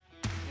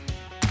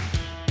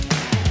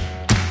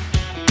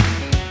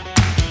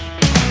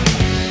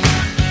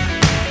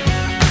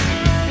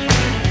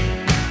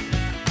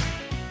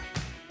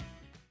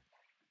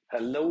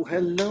Hello,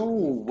 hello.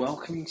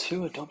 Welcome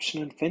to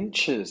Adoption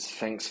Adventures.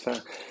 Thanks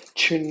for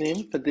tuning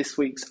in for this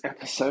week's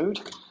episode.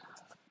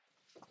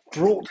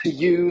 Brought to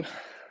you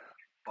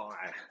by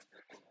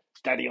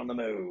Daddy on the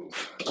Move.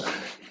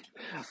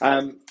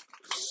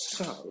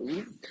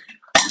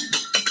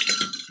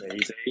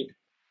 Easy.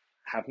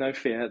 Have no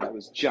fear, that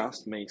was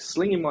just me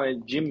slinging my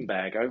gym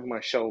bag over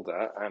my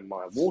shoulder and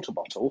my water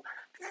bottle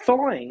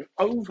flying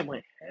over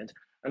my head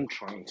and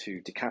trying to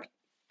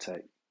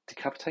decapitate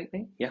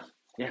me?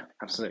 Yeah,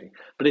 absolutely.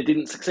 But it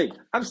didn't succeed.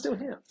 I'm still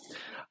here.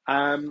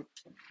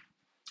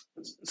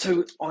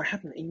 So I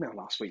had an email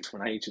last week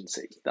from an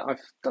agency that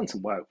I've done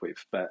some work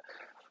with, but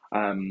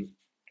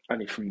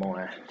only from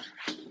my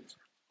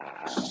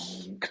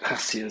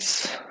capacity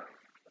as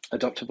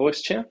Adopt a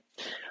Voice chair.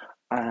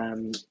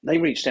 They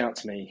reached out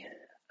to me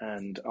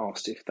and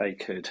asked if they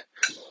could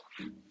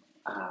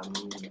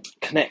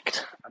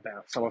connect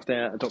about some of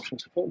their adoption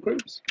support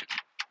groups.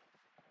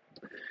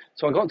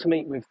 So I got to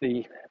meet with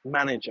the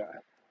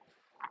manager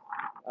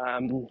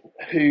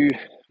who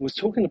was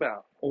talking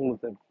about all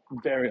of the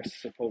various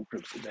support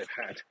groups that they've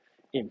had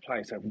in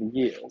place over the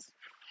years.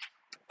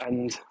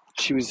 And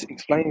she was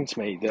explaining to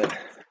me that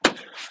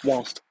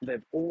whilst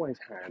they've always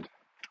had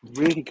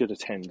really good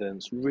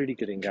attendance, really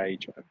good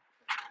engagement,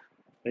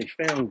 they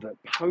found that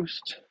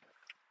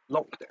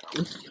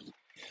post-lockdown,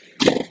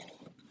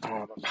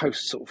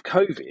 post sort of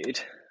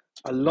COVID,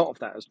 a lot of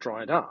that has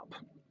dried up.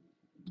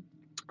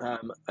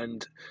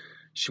 And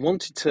she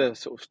wanted to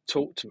sort of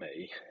talk to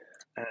me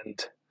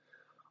and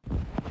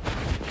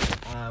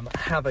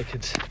how they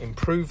could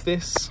improve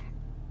this,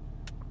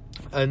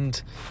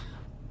 and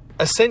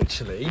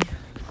essentially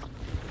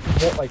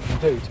what they can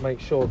do to make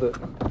sure that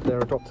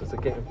their adopters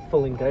are getting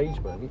full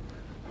engagement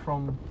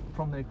from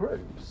their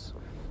groups,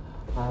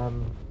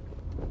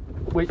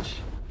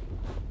 which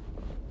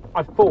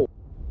I thought,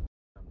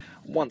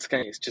 once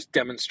again, it's just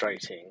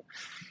demonstrating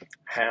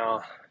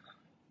how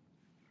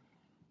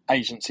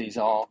agencies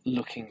are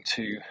looking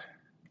to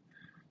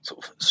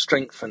sort of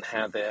strengthen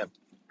how they're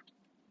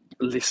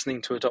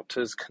listening to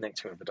adopters,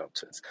 connecting with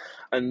adopters.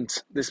 And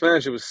this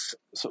manager was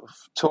sort of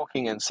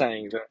talking and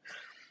saying that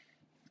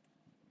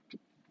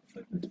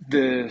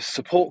the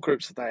support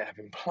groups that they have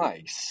in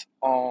place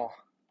are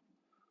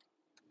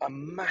a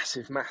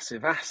massive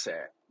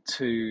asset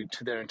to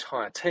their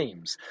entire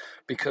teams,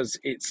 because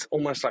it's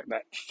almost like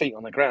that feet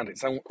on the ground.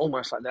 It's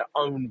almost like their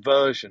own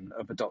version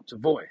of Adopt a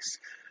Voice,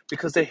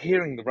 because they're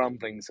hearing the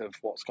rumblings of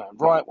what's going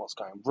right, what's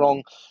going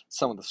wrong,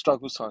 some of the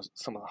struggles,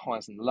 some of the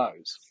highs and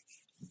lows.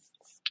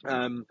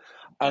 And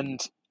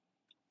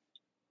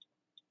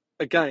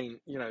again,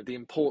 you know, the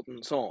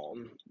importance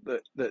on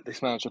that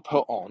this manager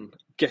put on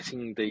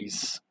getting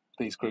these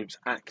groups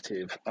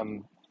active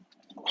and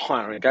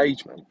higher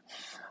engagement.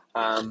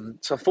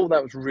 So I thought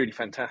that was really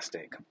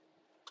fantastic.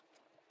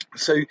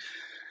 So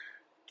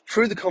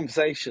through the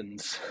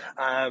conversations,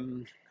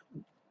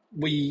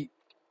 we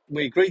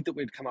agreed that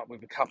we'd come up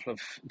with a couple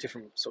of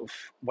different sort of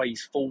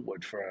ways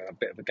forward for a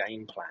bit of a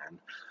game plan.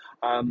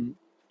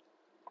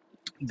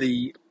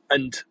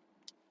 And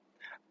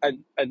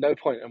at no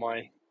point am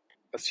I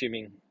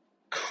assuming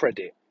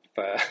credit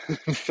for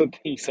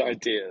these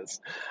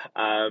ideas.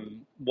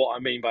 What I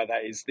mean by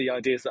that is the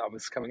ideas that I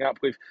was coming up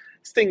with.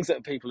 It's things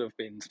that people have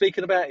been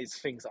speaking about.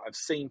 It's things that I've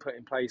seen put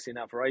in place in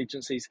other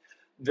agencies.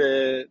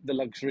 The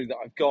luxury that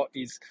I've got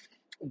is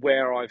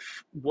where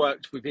I've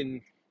worked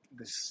within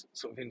this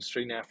sort of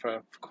industry now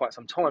for quite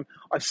some time.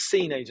 I've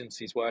seen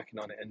agencies working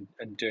on it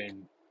and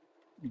doing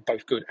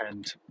both good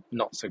and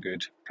not so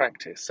good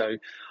practice. So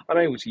I'm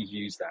able to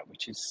use that,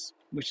 which is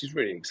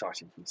really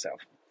exciting for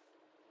myself.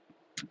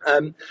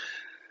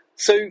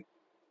 So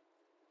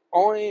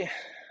I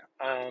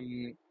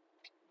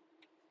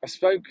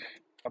spoke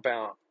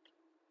about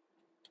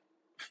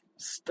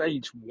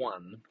stage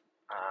one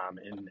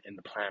in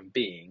the plan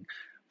being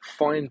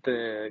find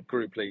the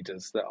group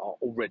leaders that are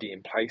already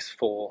in place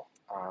for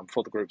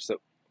the groups that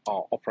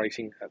are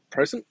operating at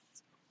present.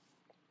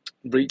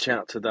 Reach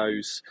out to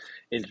those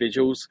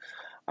individuals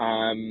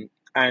and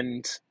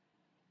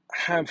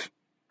have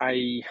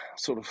a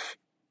sort of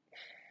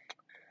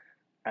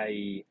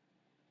an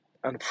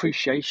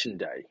appreciation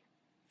day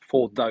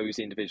for those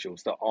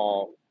individuals that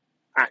are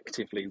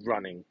actively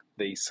running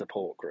these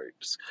support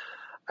groups,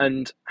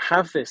 and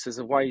have this as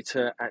a way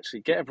to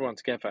actually get everyone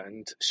together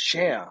and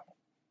share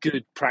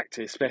good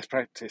practice, best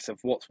practice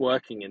of what's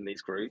working in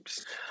these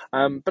groups,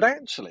 but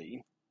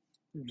actually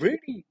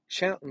really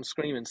shout and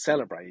scream and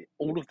celebrate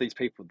all of these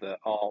people that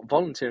are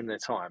volunteering their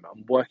time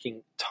and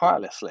working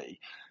tirelessly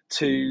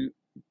to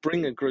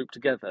bring a group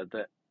together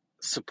that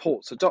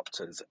supports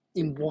adopters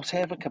in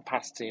whatever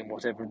capacity and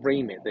whatever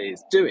remit that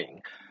is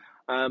doing,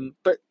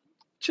 but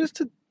just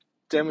to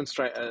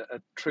demonstrate a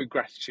true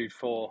gratitude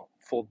for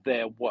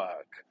their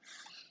work.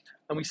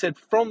 And we said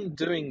from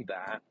doing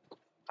that,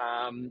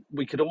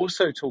 we could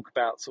also talk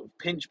about sort of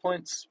pinch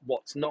points,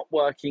 what's not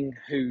working,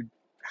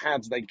 how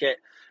do they get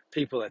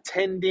people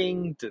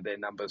attending, do their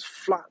numbers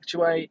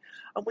fluctuate,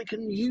 and we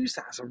can use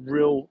that as a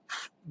real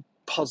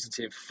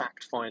positive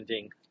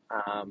fact-finding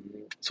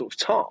sort of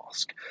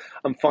task,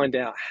 and find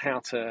out how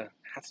to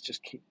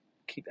just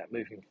keep that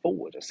moving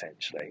forward,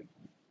 essentially,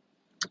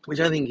 which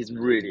I think is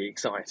really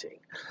exciting.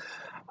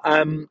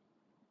 Um,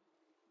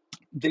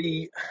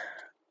 the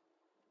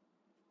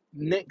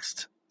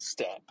next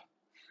step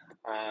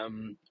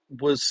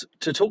was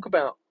to talk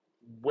about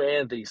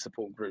where these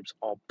support groups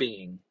are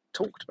being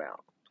talked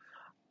about.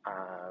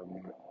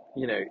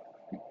 You know,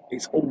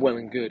 it's all well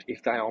and good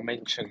if they are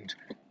mentioned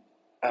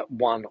at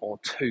 1 or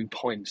 2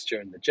 points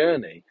during the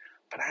journey,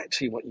 but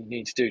actually what you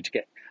need to do to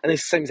get, and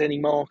it's the same as any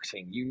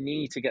marketing, you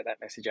need to get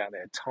that message out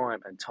there time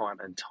and time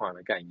and time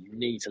again. You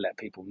need to let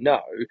people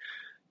know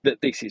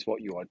that this is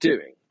what you are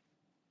doing.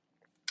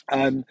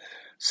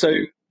 So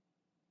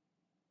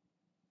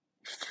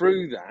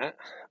through that,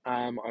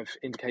 I've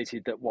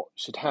indicated that what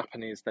should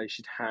happen is they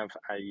should have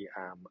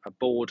a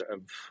board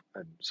of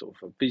sort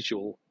of a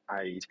visual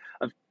aid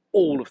of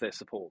all of their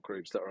support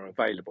groups that are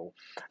available,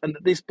 and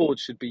that this board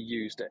should be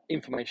used at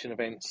information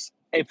events,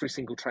 every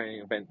single training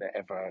event that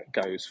ever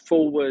goes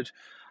forward,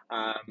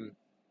 and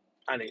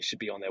it should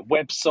be on their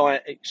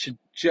website. It should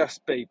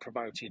just be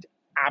promoted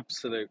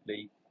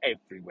absolutely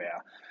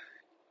everywhere.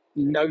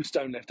 No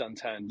stone left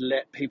unturned.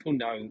 Let people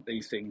know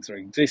these things are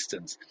in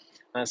existence.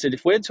 And I said,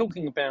 if we're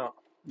talking about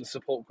the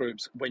support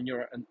groups when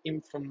you're at an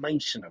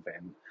information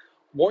event,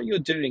 what you're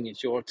doing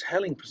is you're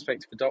telling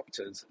prospective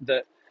adopters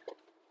that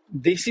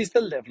this is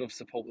the level of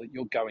support that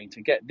you're going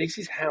to get. This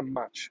is how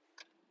much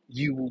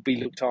you will be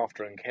looked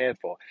after and cared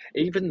for.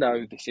 Even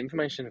though this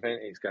information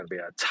event is going to be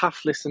a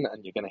tough listen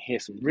and you're going to hear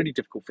some really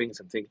difficult things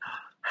and think,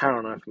 how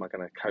on earth am I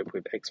going to cope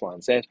with X, Y,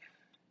 and Z?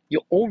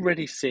 You're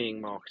already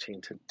seeing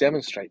marketing to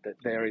demonstrate that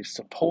there is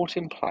support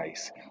in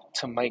place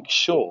to make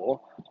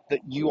sure that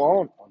you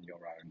aren't on your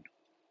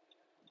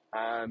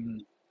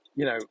own.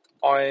 You know,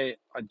 I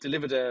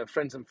delivered a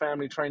friends and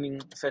family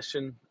training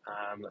session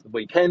at the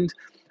weekend,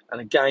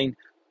 and again,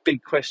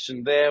 big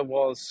question there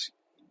was,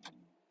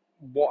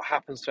 what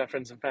happens to our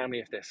friends and family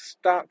if they're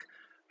stuck?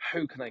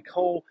 Who can they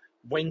call?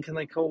 When can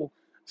they call?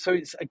 So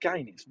it's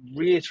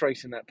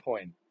reiterating that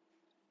point.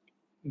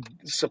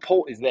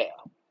 Support is there,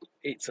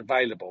 it's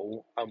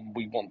available, and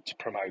we want to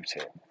promote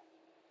it.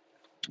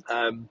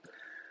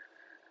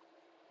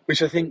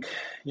 Which I think,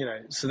 you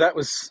know, so that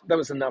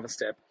was another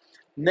step.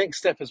 Next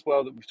step as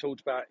well that we've talked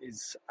about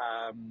is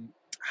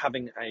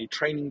having a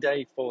training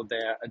day for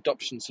their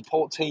adoption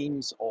support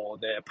teams or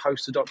their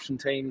post-adoption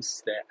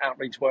teams, their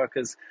outreach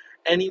workers,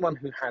 anyone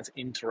who has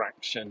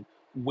interaction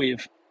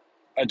with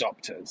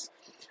adopters.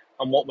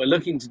 And what we're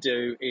looking to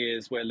do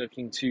is we're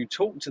looking to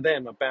talk to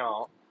them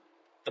about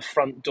the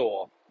front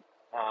door,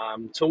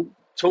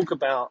 talk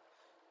about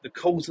the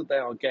calls that they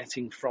are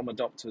getting from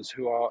adopters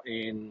who are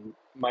in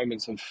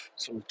moments of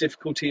sort of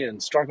difficulty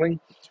and struggling,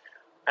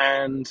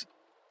 and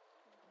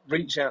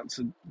reach out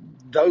to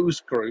those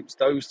groups,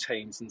 those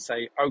teams, and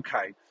say,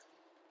 okay,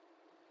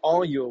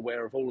 are you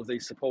aware of all of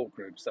these support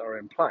groups that are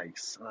in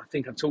place? And I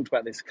think I've talked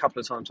about this a couple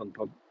of times on the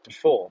pod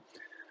before.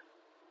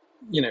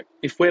 You know,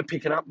 if we're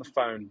picking up the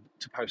phone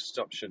to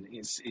post-adoption,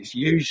 it's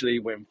usually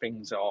when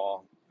things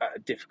are at a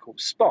difficult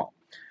spot.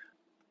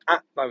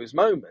 At those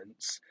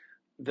moments,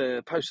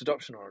 the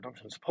post-adoption or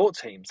adoption support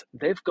teams,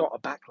 they've got a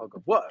backlog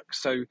of work.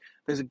 So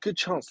there's a good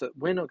chance that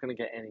we're not going to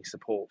get any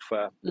support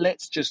for,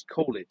 let's just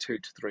call it 2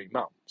 to 3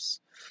 months.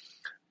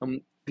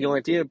 The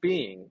idea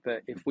being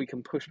that if we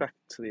can push back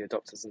to the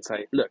adopters and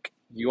say, look,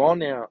 you are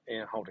now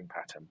in a holding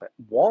pattern, but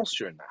whilst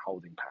you're in that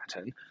holding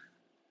pattern,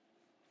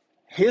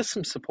 here's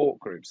some support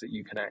groups that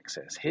you can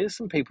access. Here's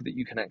some people that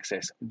you can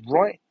access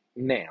right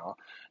now.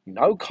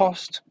 No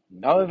cost,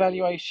 no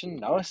evaluation,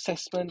 no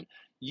assessment.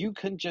 You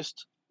can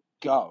just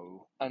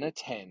go and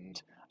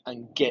attend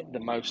and get the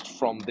most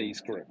from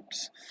these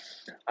groups.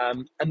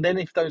 And then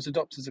if those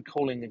adopters are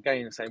calling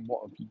again and saying,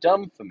 what have you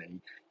done for me?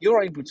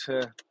 You're able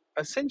to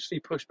essentially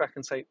push back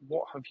and say,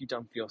 what have you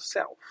done for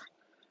yourself?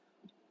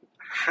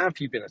 Have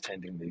you been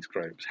attending these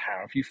groups? How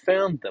have you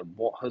found them?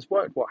 What has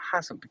worked? What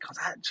hasn't? Because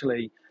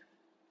actually,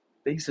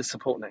 these are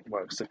support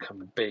networks that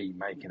can be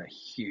making a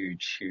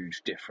huge,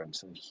 huge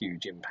difference and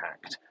huge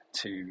impact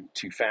to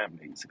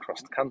families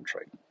across the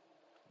country.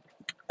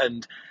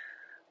 And,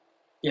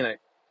 you know,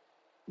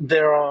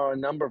 there are a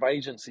number of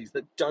agencies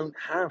that don't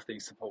have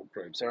these support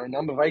groups. There are a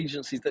number of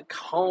agencies that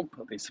can't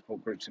put these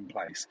support groups in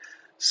place.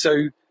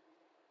 So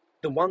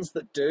the ones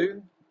that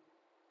do,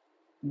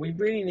 we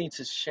really need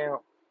to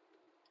shout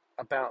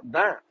about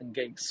that and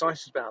get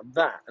excited about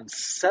that and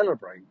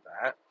celebrate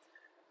that,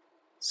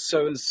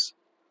 so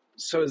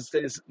as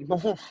there's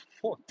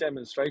more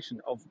demonstration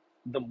of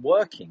them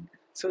working,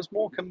 so as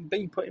more can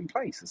be put in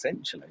place,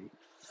 essentially.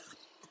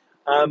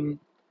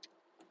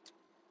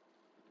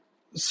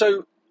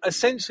 So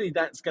essentially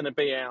that's going to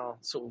be our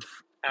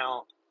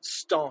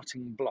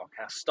starting block,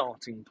 our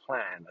starting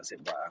plan, as it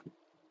were.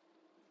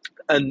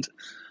 And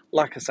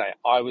like I say,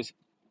 I was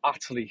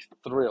utterly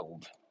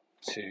thrilled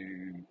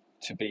to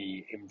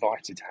be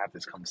invited to have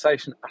this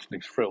conversation, utterly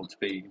thrilled to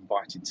be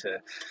invited to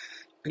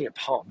be a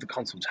part of the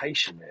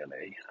consultation,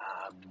 really.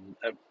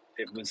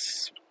 It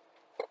was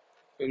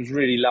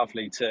really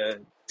lovely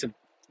to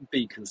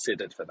be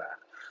considered for that.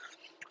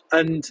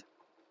 And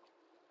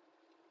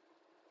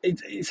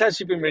it's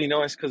actually been really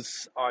nice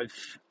because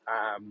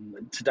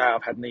today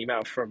I've had an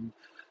email from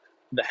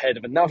the head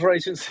of another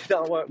agency that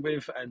I work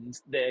with, and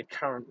they're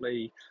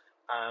currently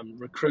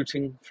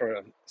recruiting for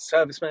a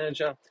service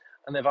manager,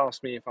 and they've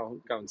asked me if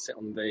I'll go and sit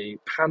on the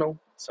panel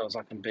so as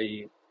I can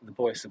be the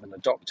voice of an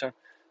adopter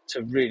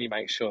to really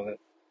make sure that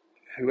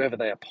whoever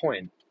they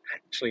appoint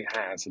actually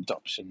has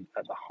adoption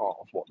at the heart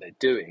of what they're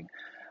doing.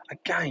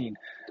 Again,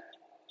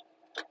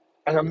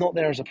 and I'm not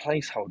there as a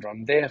placeholder,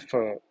 I'm there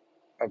for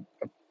a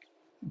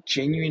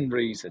genuine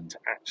reason to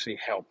actually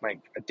help make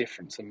a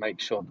difference and make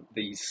sure that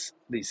these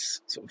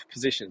sort of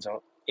positions are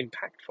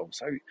impactful.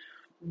 So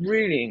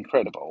really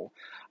incredible.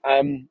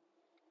 And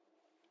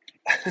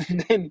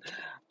then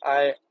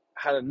I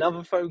had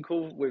another phone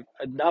call with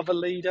another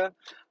leader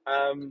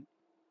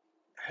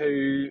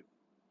who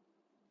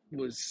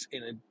was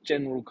in a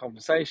general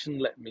conversation,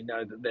 letting me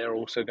know that they're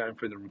also going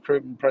through the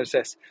recruitment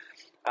process.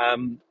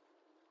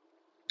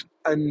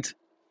 And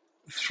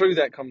through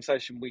that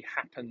conversation, we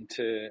happened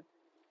to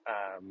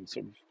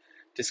sort of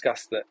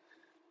discuss that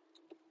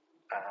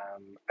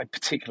a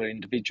particular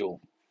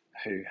individual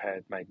who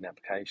had made an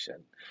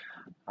application,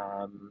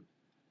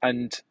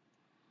 and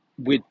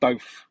we'd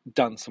both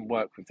done some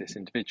work with this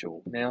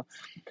individual. Now,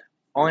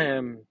 I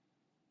am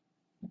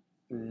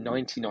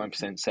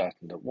 99%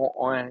 certain that what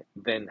I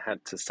then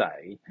had to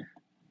say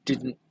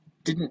didn't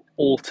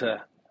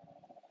alter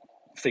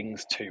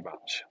things too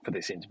much for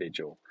this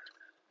individual.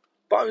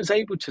 But I was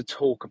able to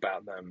talk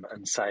about them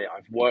and say,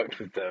 I've worked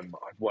with them,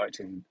 I've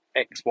worked in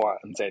X, Y,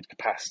 and Z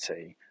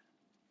capacity,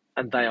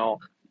 and they are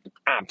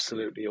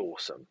absolutely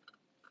awesome.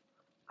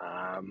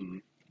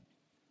 And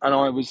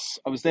I was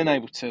then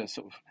able to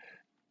sort of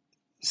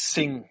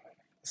sing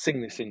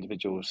this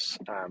individual's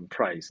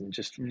praise and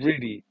just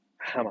really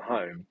hammer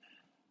home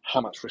how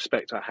much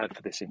respect I had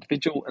for this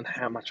individual and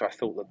how much I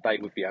thought that they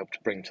would be able to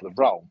bring to the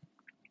role.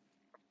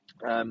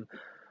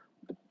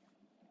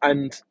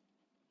 And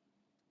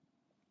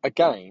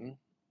again,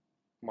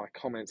 my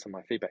comments and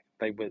my feedback,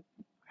 they were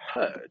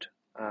heard.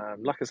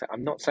 Like I said,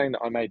 I'm not saying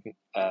that I made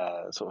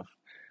sort of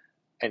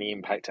any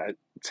impact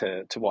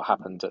to what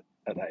happened at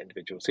that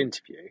individual's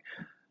interview,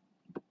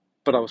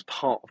 but I was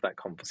part of that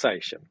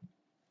conversation.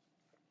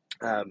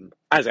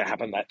 As it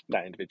happened,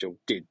 that individual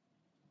did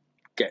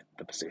get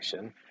the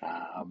position,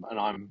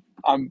 and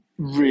I'm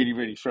really,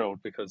 really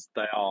thrilled because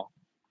they are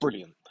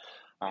brilliant,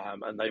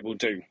 and they will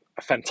do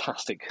a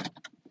fantastic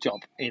job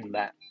in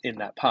that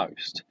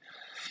post.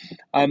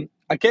 I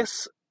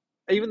guess,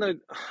 even though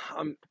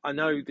I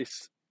know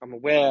this, I'm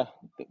aware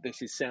that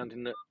this is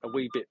sounding a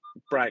wee bit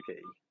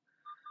braggy,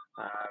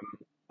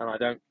 and I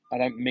don't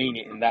mean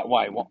it in that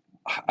way. What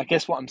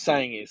I'm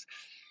saying is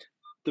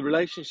the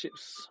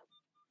relationships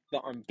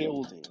that I'm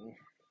building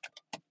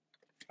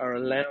are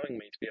allowing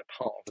me to be a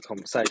part of the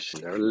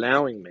conversation. They're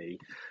allowing me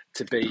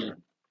to be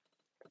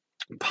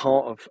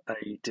part of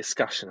a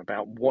discussion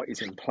about what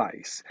is in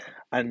place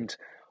and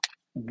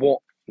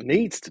what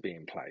needs to be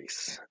in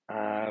place.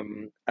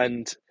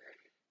 And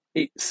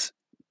it's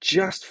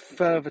just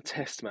further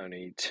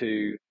testimony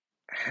to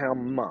how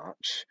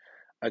much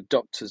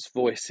adopters'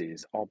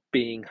 voices are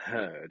being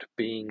heard,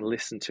 being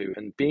listened to,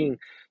 and being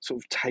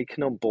sort of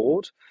taken on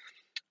board.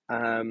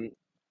 And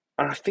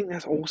I think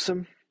that's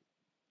awesome.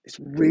 It's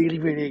really,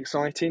 really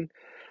exciting.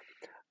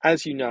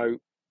 As you know,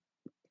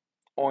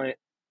 I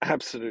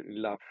absolutely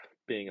love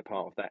being a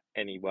part of that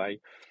anyway.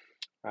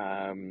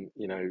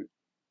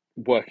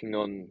 Working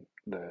on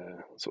the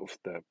sort of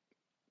the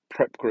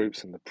prep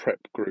groups and the prep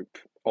group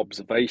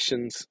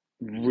observations,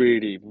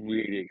 really,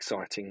 really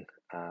exciting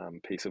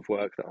piece of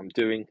work that I'm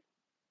doing.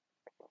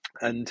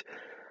 And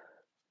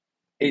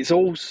it's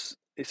all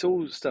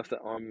stuff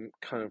that I'm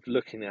kind of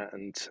looking at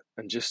and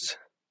just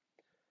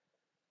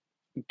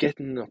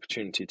getting an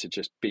opportunity to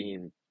just be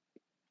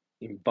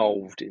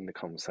involved in the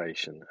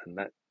conversation, and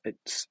that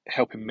it's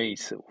helping me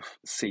sort of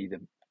see the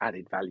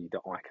added value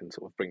that I can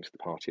sort of bring to the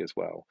party as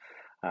well.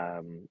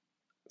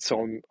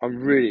 So I'm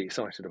really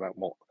excited about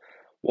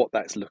what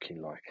that's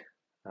looking like,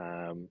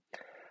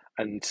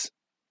 and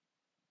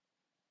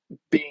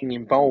being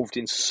involved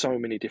in so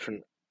many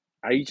different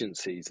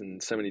agencies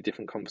and so many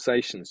different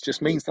conversations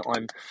just means that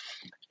I'm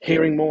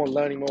hearing more,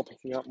 learning more,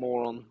 picking up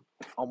more on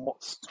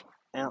what's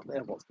out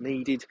there, what's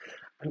needed,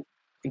 and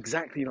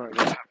exactly like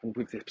what happened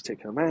with this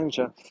particular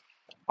manager,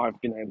 I've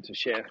been able to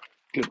share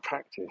good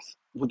practice.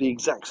 Well, the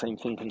exact same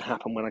thing can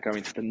happen when I go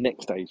into the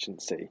next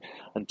agency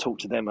and talk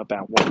to them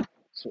about what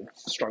sort of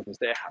struggles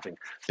they're having,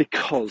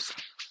 because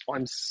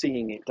I'm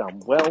seeing it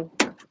done well,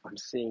 I'm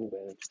seeing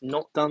where it's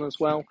not done as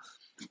well,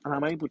 and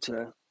I'm able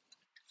to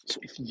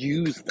sort of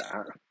use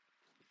that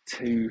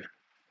to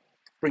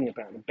bring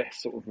about the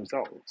best sort of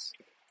results.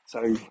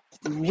 So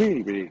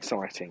really, really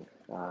exciting.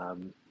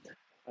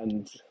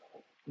 And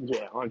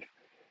yeah, I've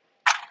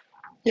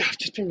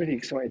just been really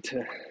excited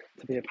to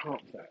be a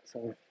part of that.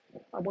 So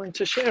I wanted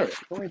to share it.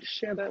 I wanted to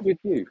share that with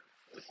you.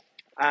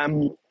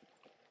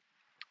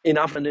 In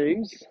other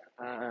news,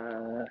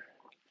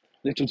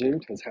 Little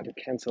dude has had a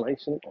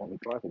cancellation on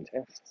driving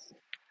tests.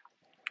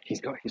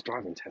 He's got his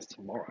driving test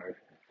tomorrow.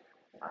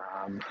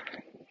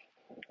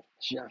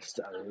 Just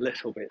a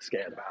little bit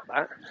scared about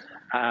that.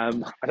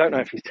 I don't know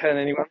if he's telling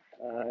anyone.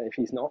 If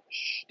he's not,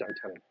 shh, don't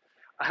tell him.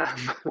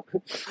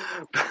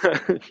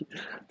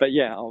 But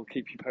yeah, I'll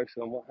keep you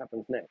posted on what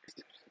happens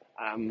next.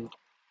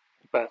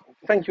 But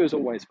thank you as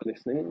always for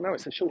listening. No,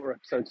 it's a shorter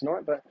episode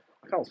tonight, but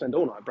I can't spend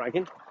all night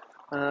bragging.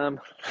 I've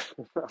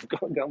got to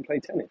go and play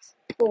tennis.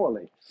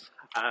 Poorly.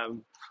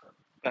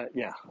 But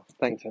yeah,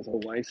 thanks as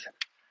always.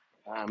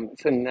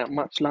 Sending out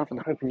much love and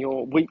hoping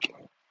your week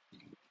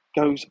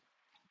goes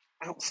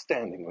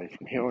outstandingly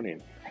from here on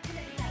in.